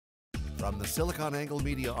From the SiliconANGLE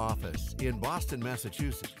Media office in Boston,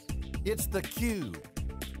 Massachusetts, it's theCUBE.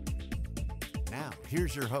 Now,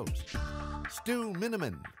 here's your host, Stu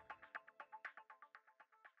Miniman.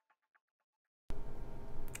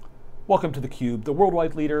 Welcome to theCUBE, the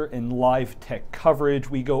worldwide leader in live tech coverage.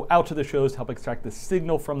 We go out to the shows to help extract the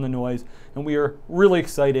signal from the noise, and we are really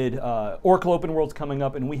excited. Oracle OpenWorld's coming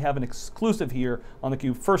up, and we have an exclusive here on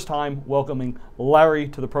theCUBE. First time welcoming Larry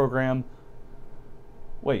to the program.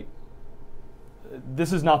 Wait,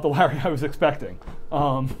 this is not the Larry I was expecting.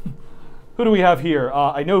 Who do we have here?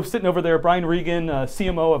 I know sitting over there, Brian Reagan,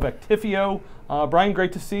 CMO of Actifio. Brian,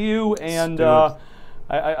 great to see you. And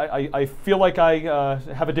I feel like I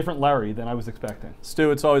have a different Larry than I was expecting.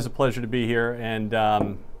 Stu, it's always a pleasure to be here, and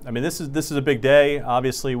I mean this is a big day.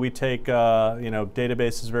 Obviously, we take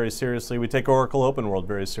databases very seriously. We take Oracle OpenWorld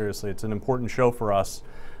very seriously. It's an important show for us,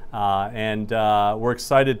 and we're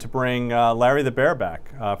excited to bring Larry the Bear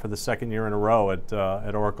back for the second year in a row at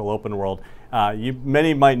Oracle OpenWorld.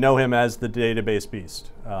 Many might know him as the database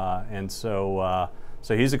beast, and so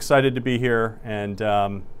he's excited to be here.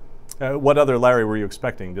 And what other Larry were you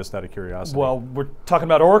expecting, just out of curiosity? Well, we're talking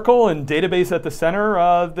about Oracle and database at the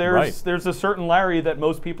center. There's a certain Larry that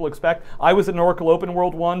most people expect. I was at an Oracle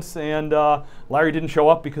OpenWorld once, and Larry didn't show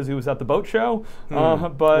up because he was at the boat show,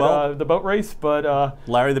 the boat race. But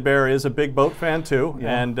Larry the Bear is a big boat fan too,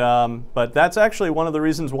 yeah. And but that's actually one of the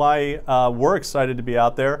reasons why we're excited to be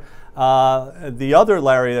out there. The other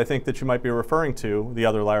Larry, I think that you might be referring to, the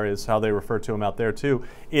other Larry is how they refer to him out there too,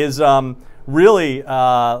 is really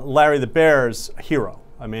Larry the Bear's hero.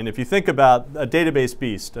 I mean, if you think about a database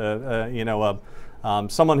beast,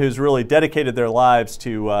 someone who's really dedicated their lives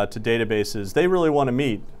to databases, they really want to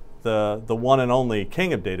meet the one and only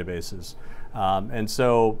king of databases. And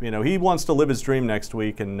so, he wants to live his dream next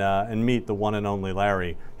week and meet the one and only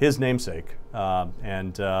Larry, his namesake,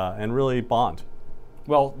 and really bond.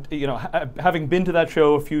 Well, having been to that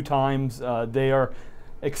show a few times, they are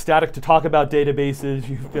ecstatic to talk about databases.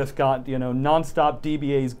 You've just got nonstop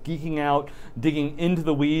DBAs geeking out, digging into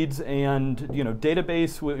the weeds, and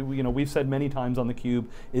database. We've said many times on theCUBE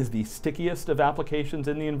is the stickiest of applications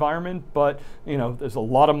in the environment. But there's a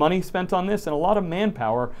lot of money spent on this and a lot of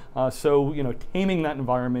manpower. So taming that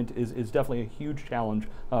environment is definitely a huge challenge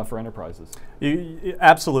for enterprises.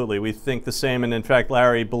 Absolutely, we think the same. And in fact,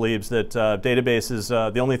 Larry believes that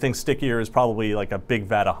databases, the only thing stickier is probably like a big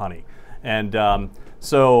vat of honey. And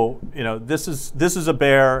so this is a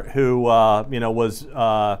bear who was.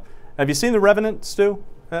 Have you seen The Revenant, Stu?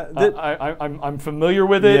 I'm familiar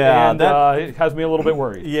with it, yeah, and it has me a little bit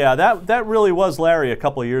worried. Yeah, that really was Larry a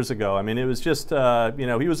couple of years ago. I mean, it was just he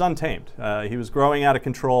was untamed. He was growing out of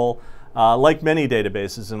control, like many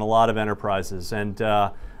databases in a lot of enterprises, and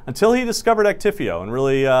until he discovered Actifio and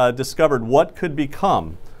really discovered what could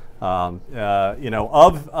become. Giving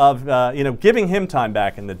him time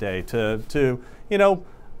back in the day to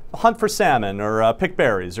hunt for salmon or pick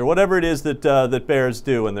berries or whatever it is that bears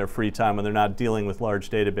do in their free time when they're not dealing with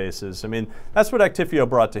large databases. I mean, that's what Actifio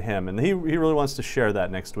brought to him, and he really wants to share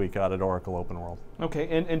that next week out at Oracle OpenWorld. Okay,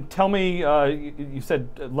 and tell me, you said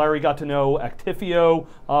Larry got to know Actifio.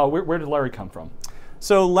 Where did Larry come from?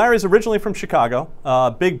 So Larry's originally from Chicago,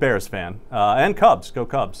 big Bears fan, and Cubs, go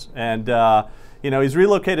Cubs, and he's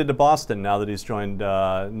relocated to Boston now that he's joined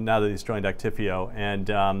Actifio,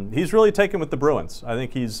 and he's really taken with the Bruins. I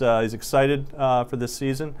think he's excited for this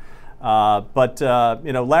season. But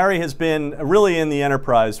Larry has been really in the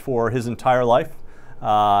enterprise for his entire life,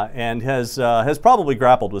 and has probably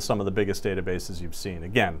grappled with some of the biggest databases you've seen.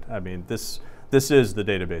 Again, I mean, this is the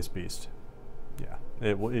database beast. Yeah,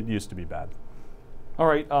 it used to be bad. All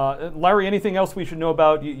right, Larry, anything else we should know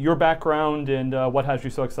about your background and what has you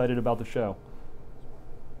so excited about the show?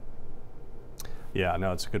 Yeah,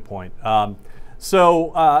 no, it's a good point. Among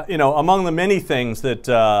the many things that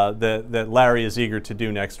Larry is eager to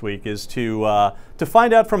do next week is to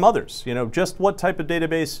find out from others, just what type of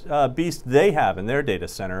database beast they have in their data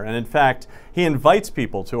center. And in fact, he invites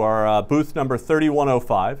people to our booth number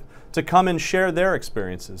 3105 to come and share their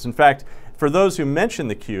experiences. In fact, for those who mention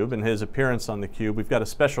theCUBE and his appearance on theCUBE, we've got a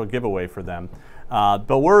special giveaway for them.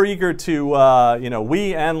 But we're eager to,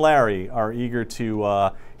 we and Larry are eager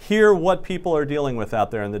to hear what people are dealing with out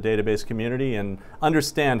there in the database community and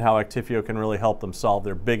understand how Actifio can really help them solve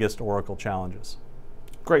their biggest Oracle challenges.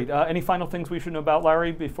 Great. Any final things we should know about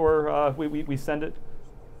Larry before we send it?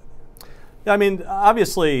 Yeah, I mean,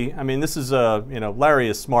 obviously, this is Larry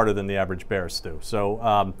is smarter than the average bear, Stu.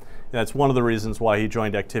 So that's one of the reasons why he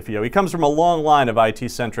joined Actifio. He comes from a long line of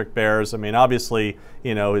IT-centric bears. I mean, obviously,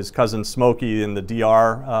 his cousin Smokey in the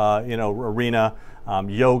DR, arena,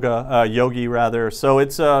 Yogi rather. So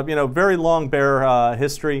it's a very long bear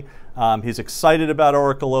history. He's excited about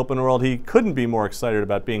Oracle OpenWorld. He couldn't be more excited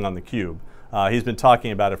about being on theCUBE. He's been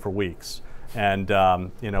talking about it for weeks, and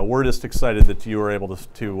we're just excited that you were able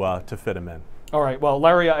to fit him in. All right, well,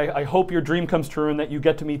 Larry, I hope your dream comes true and that you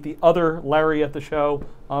get to meet the other Larry at the show.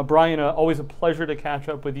 Brian, always a pleasure to catch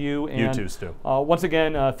up with you. And, you too, Stu. Once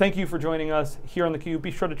again, thank you for joining us here on theCUBE.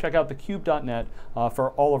 Be sure to check out thecube.net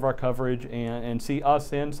for all of our coverage and see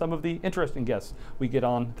us and some of the interesting guests we get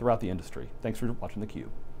on throughout the industry. Thanks for watching theCUBE.